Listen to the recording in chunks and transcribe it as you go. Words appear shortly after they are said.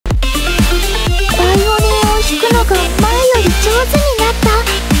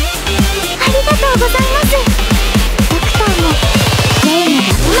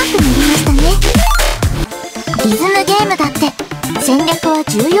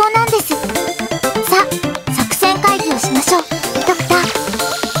要なんです。さあ作戦会議をしましょう、ドクター。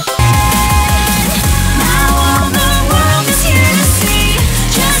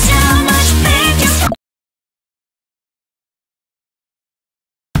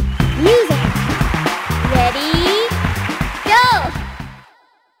Music ready go。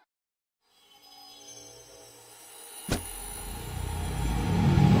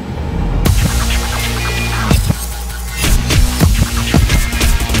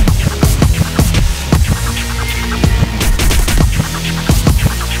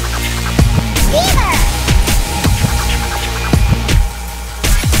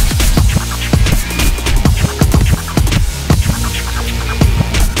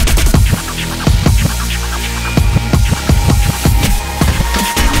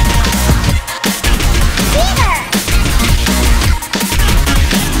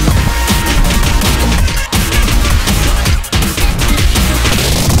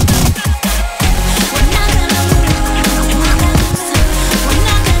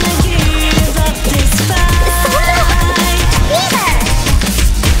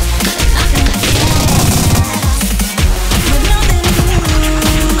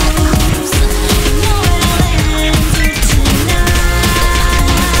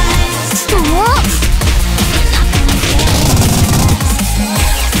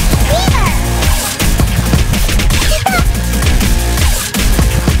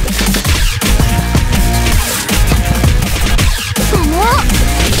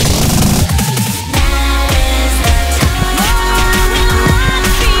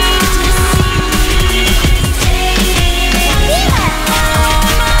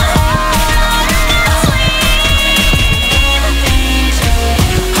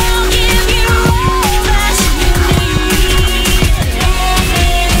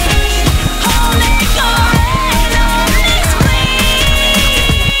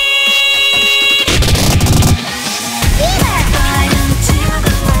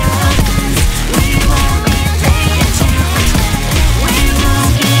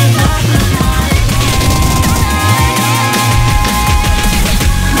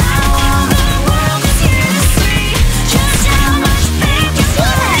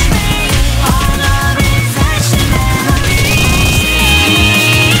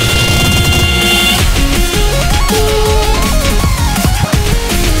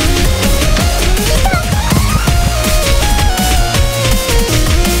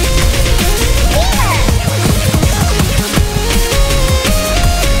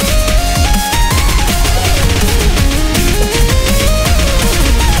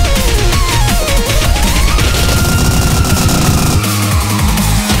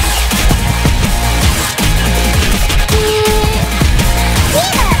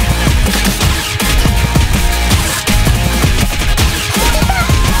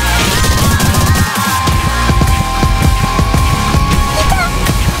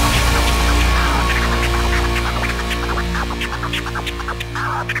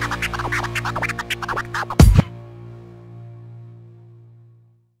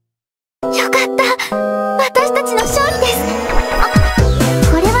よかった、私たちの勝利です。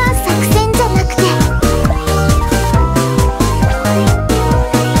これは作戦じゃなくて、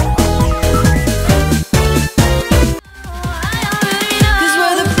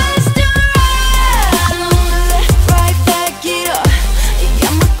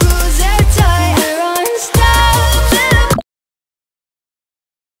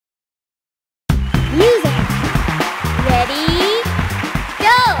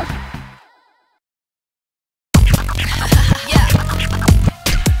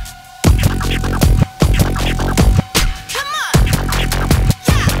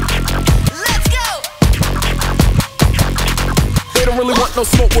no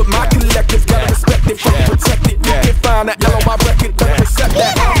smoke with my collective, gotta respect it, fucking protect it. You can find that L on my record, don't accept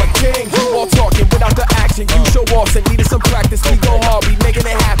that. I'm a king, you all talking without the action. You show off and needed some practice. We go hard, we making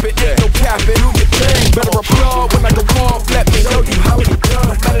it happen, ain't no capping. Do your thing, better applaud when I go off. Let me show you how it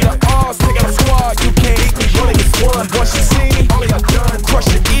done. Better the odds, take out a squad. You can't eat me, running this one. Once you see me, all of y'all done. Crush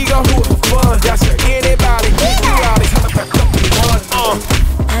your ego, who it for fun? That's your anybody, get me out, it's time to pack up and run.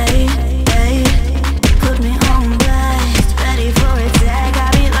 Hey, hey, put me on blast, ready for attack. I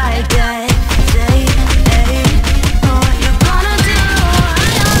be like that. Say, hey, know what you're gonna do.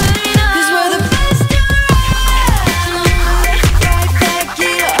 I already know. 'Cause we're the best around. Right back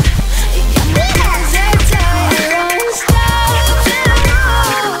it up. You got me cause they're tired. Unstoppable.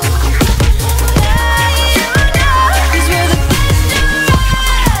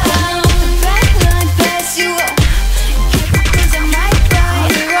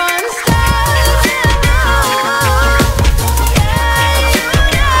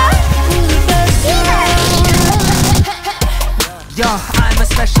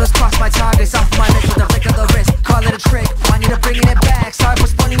 my targets off my list with a flick of the wrist. Call it a trick, I need to bringing it back. Sorry for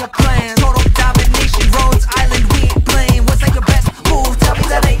spawning a plan. Total domination, Rhodes Island, we ain't playing. What's like your best move? Tell me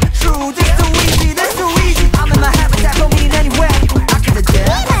that ain't true. This too easy, this too easy. I'm in my habitat, don't mean anywhere. I can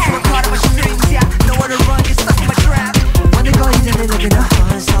adapt. You're caught in my strings, yeah. Nowhere to run, you're stuck in my trap. When they go easy, they look in the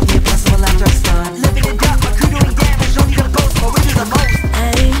heart. It's all the impossible after I start. Living it up, my crew doing damage. Don't need a boast, but we do the most.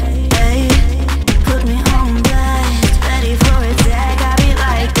 Hey, hey, put me on blast. Ready for attack, I be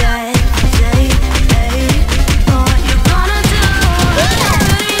like that. Say, hey, what you gonna do?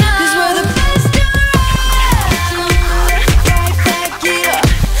 'Cause we're the best around. Back it up.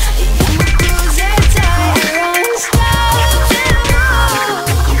 You lose that tire, unstoppable.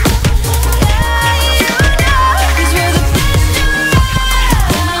 Yeah, you know. 'Cause we're the best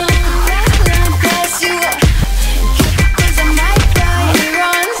around. Pass you up. 'Cause I might die, you're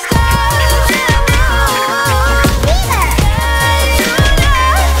unstoppable. Yeah, you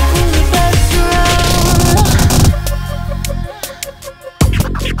know. We're the best around.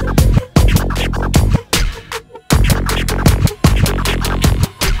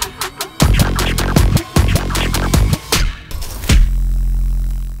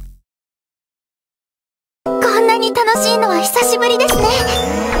こんなに楽しいのは久しぶりですね。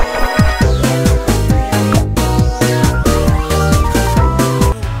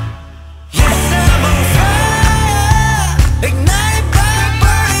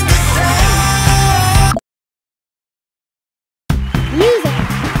Muse,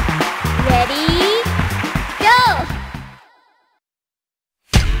 ready, go!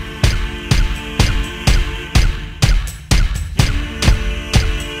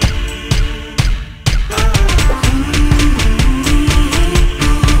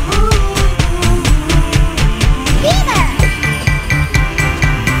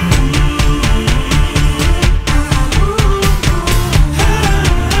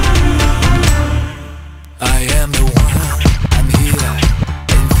 I am the one, I'm here,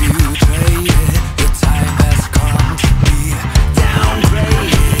 infiltrated. The time has come to be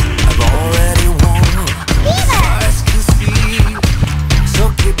downgraded. I've already won, eyes can see, so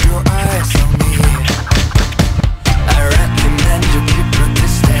keep your eyes on me. I recommend you keep your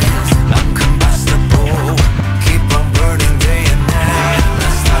distance. I'm combustible, keep on burning day and night.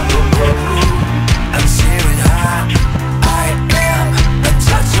 Unstoppable, I'm searing hot, I am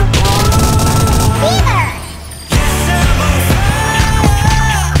untouchable.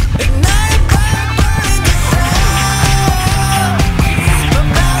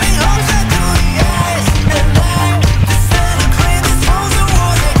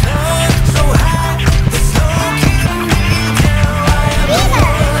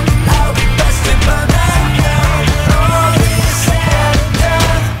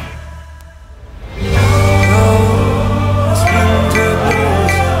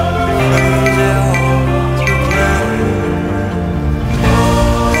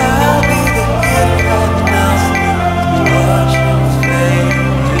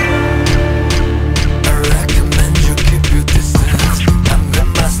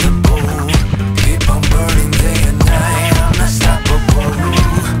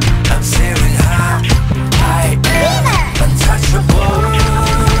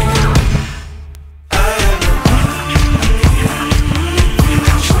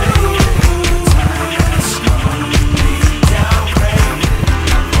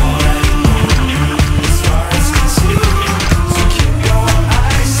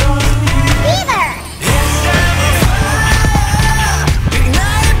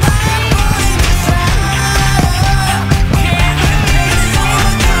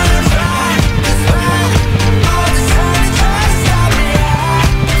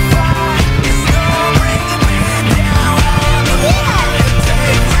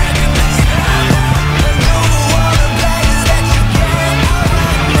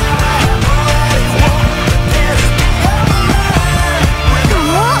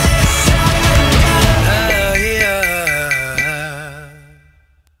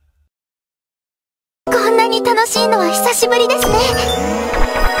こんなに楽しいのは久しぶりですね。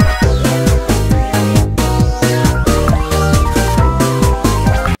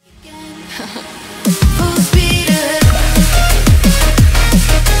Full speed ahead.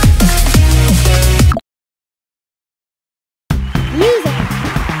 Muse,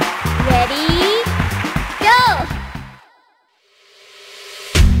 ready, go!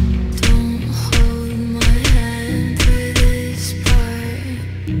 Don't hold my hand for this part.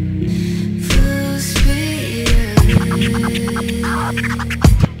 Full speed ahead.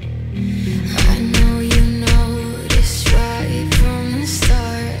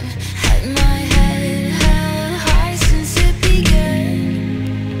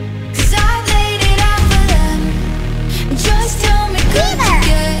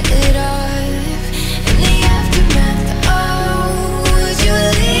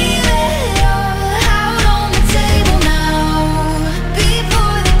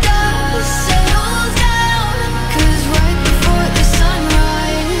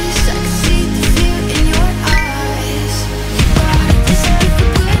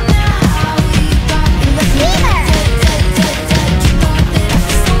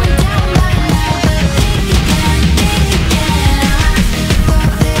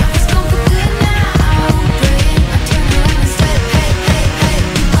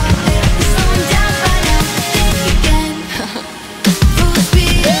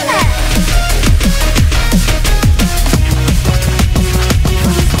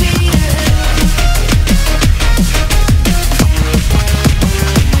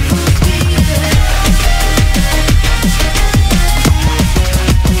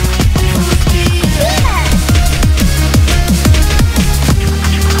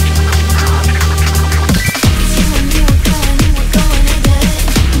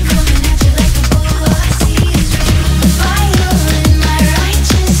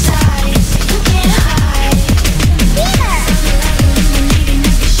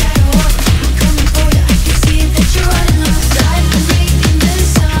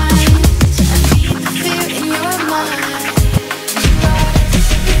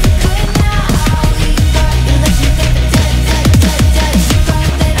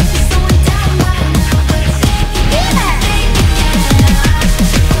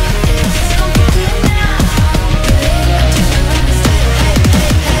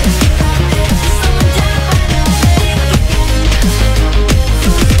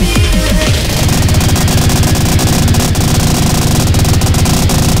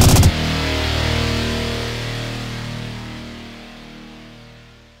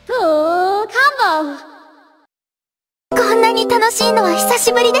 しいのは久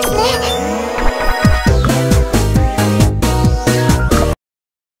しぶりですね。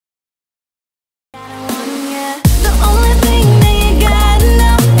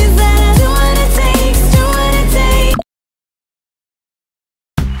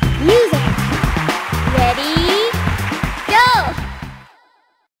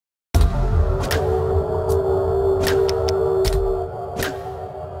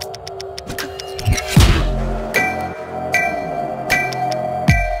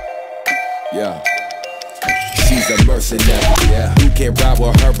Yeah. She's a mercenary, yeah. You can't ride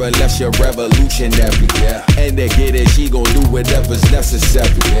with her unless you're revolutionary, yeah. And to get it, she gon' do whatever's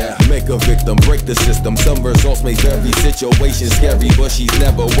necessary, yeah. Make a victim, break the system. Some results make every situation scary, but she's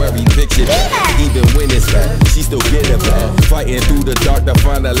never worried. Picture that, even when it's bad, she still get it back. Fighting through the dark to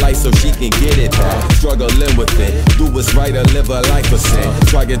find a light so she can get it back. Struggling with it, do what's right or live a life of sin.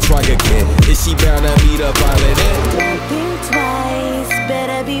 Try again, is she bound to meet a violent end? Don't think twice,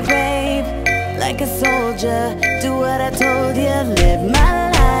 better be brave. Like a soldier, do what I told you. Live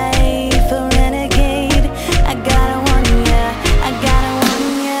my life a renegade. I gotta warn ya, I gotta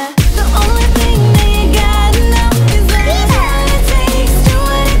warn ya. The only thing that you gotta know is that it's what it takes, do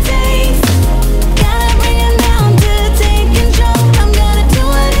what it takes. Gotta bring it down to take control. I'm gonna do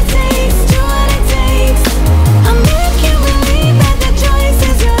what it takes, do what it takes. I'll make you believe that the choice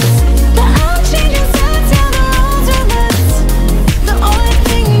is yours. But I'll change your sides, tell the roads reverse. The only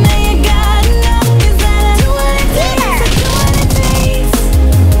thing that you gotta know is that I do what it takes, I do what it takes.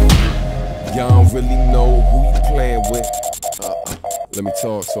 Y'all don't really know who you playing with. Let me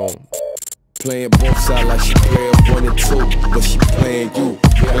talk to him. Playing both sides like she playing 1 and 2, but she playing you.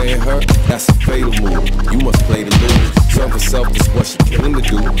 Playing her, that's a fatal move. You must play the lose. Serve herself is what she came to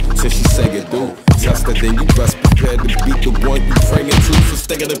do, till she say it do. Test her, then you best prepared to beat the one you praying to. So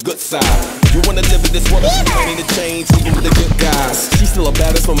stay on the good side. You wanna live in this world, she planning to change, even with the good guys. She's still a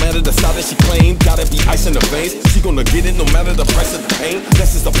badass, no matter the side that she claimed. Gotta be ice in the veins. She gonna get it, no matter the price of the pain.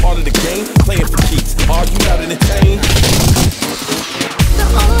 That's just a part of the game. Playing for keeps. Are you not entertained? The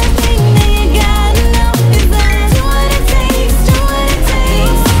only thing that you gotta know is that I do what it takes, do what it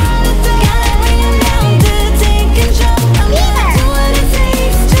takes. Gotta bring it down to take control. I'm gonna do what it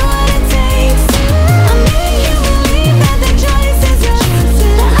takes, do what it takes. I'll make you believe that the choice is yours.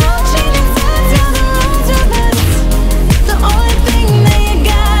 I'll change your sides, tell the roads reverse. The only thing that you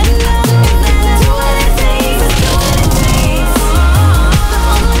gotta know is that I do what it takes, do what it takes. The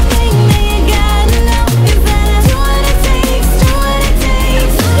only thing that you gotta know is that I do what it takes, do what it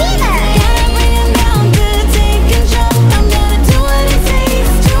takes. Gotta bring it down to take control. I'm gonna do what it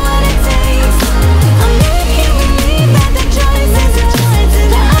takes, do what it takes. I'll make you believe that the choice is yours.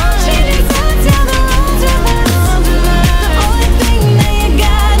 I'll change your sides, tell the roads reverse. The only thing that you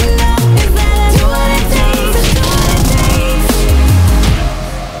gotta know is that I do what it takes, do what it takes.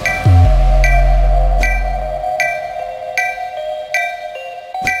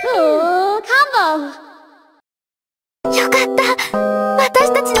 Combo! よかった、私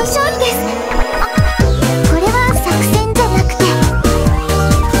たちの勝利です。これは作戦じゃなくて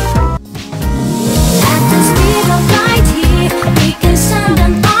At the speed of light here, we can send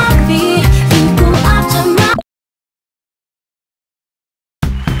an army. You go after my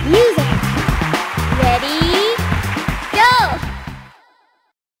Music Ready Go!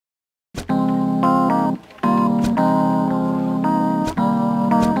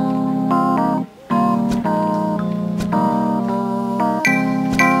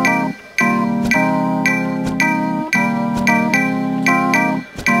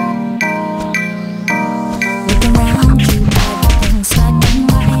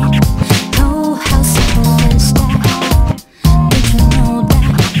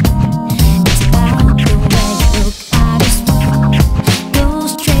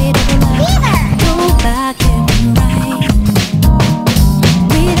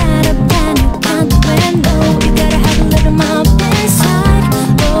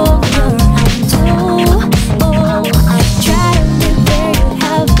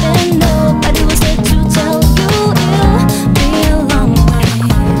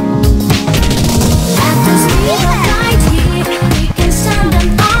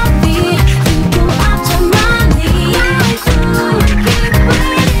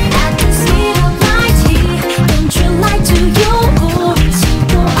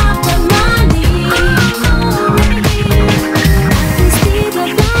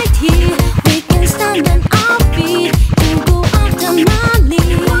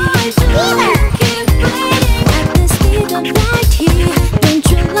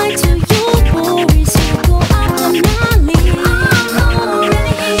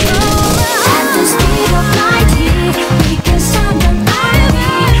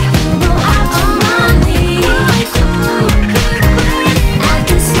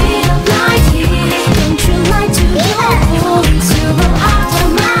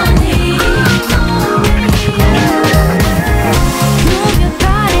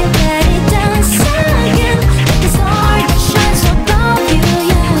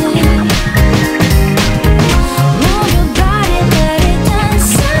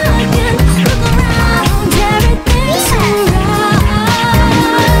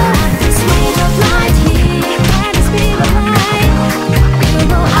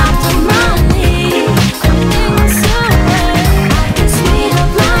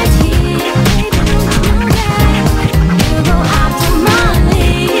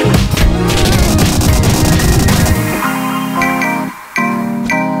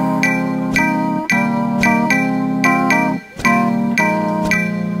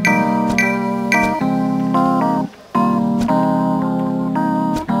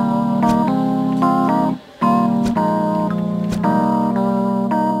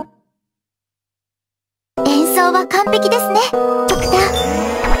 応は完璧ですね。ドクター、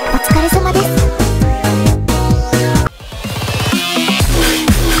お疲れ様です。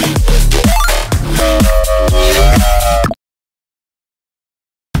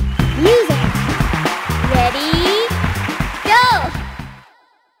ミュージック、レディー、ゴー。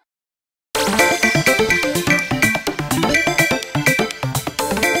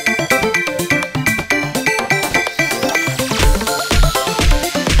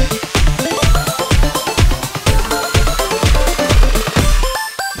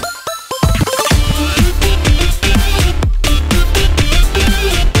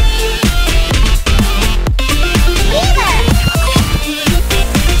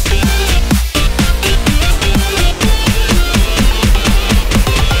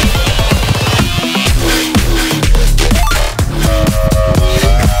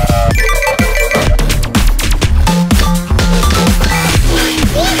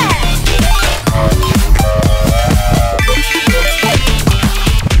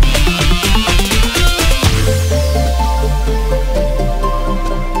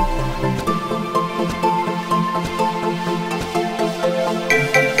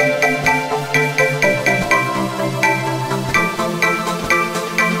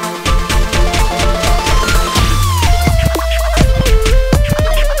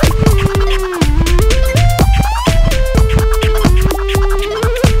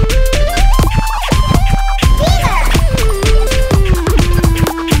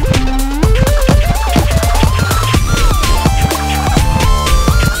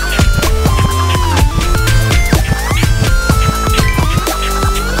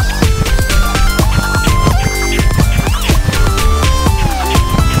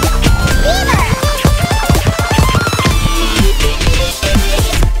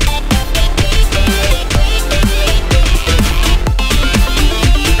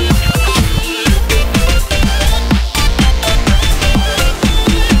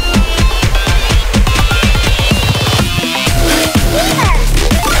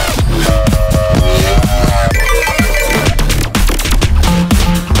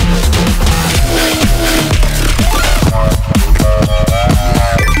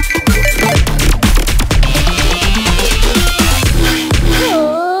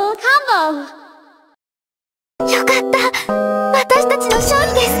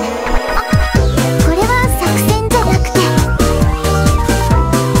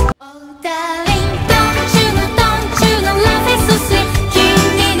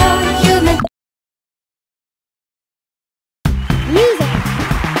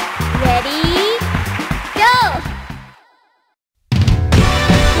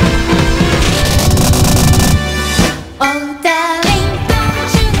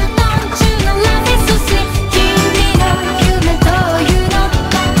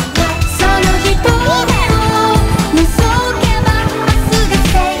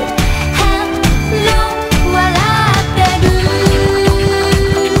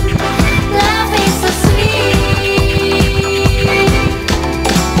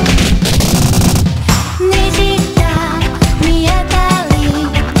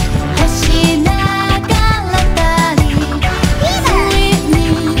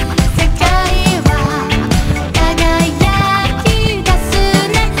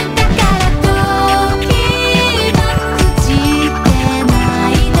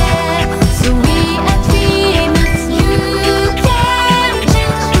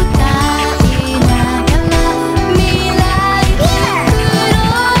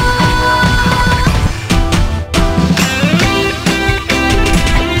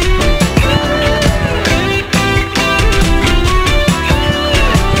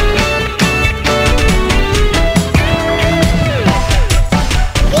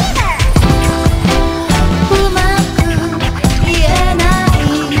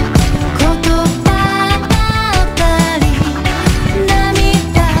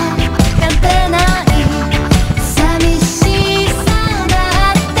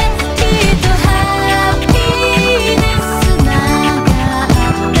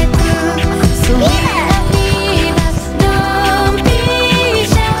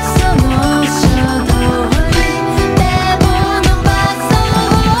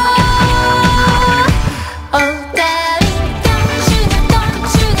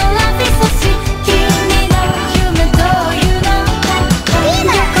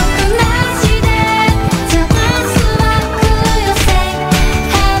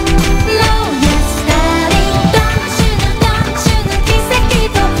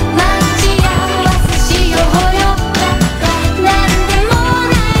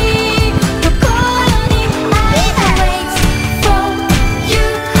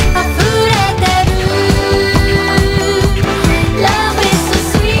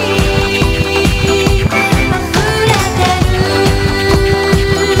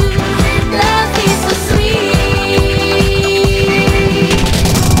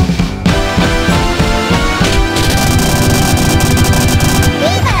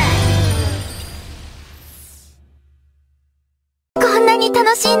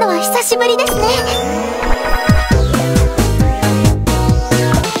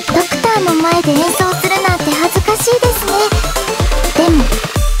声で演奏するなんて恥ずかしいですね。でも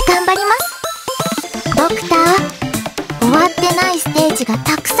頑張ります。ドクター、終わってないステージが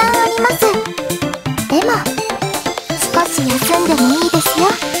たくさんあります。でも少し休んでもいいです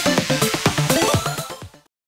よ。